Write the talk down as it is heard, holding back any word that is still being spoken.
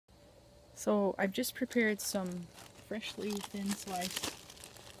So I've just prepared some freshly thin sliced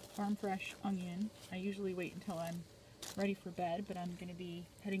farm fresh onion. I usually wait until I'm ready for bed, but I'm going to be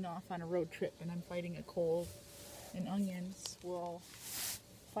heading off on a road trip and I'm fighting a cold, and onions will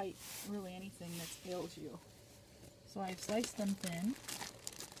fight really anything that ails you. So I've sliced them thin,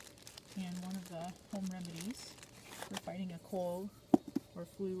 and one of the home remedies for fighting a cold or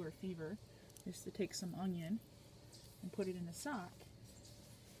flu or fever is to take some onion and put it in a sock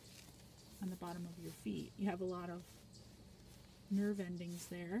on the bottom of your feet. You have a lot of nerve endings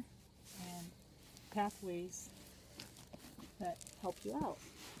there and pathways that help you out.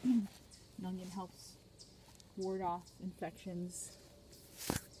 An onion helps ward off infections,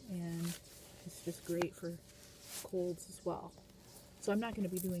 and it's just great for colds as well. So I'm not going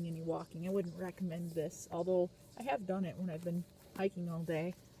to be doing any walking. I wouldn't recommend this, although I have done it when I've been hiking all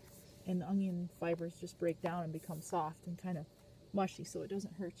day, and the onion fibers just break down and become soft and kind of mushy, so it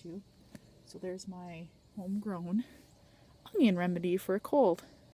doesn't hurt you. So there's my homegrown onion remedy for a cold.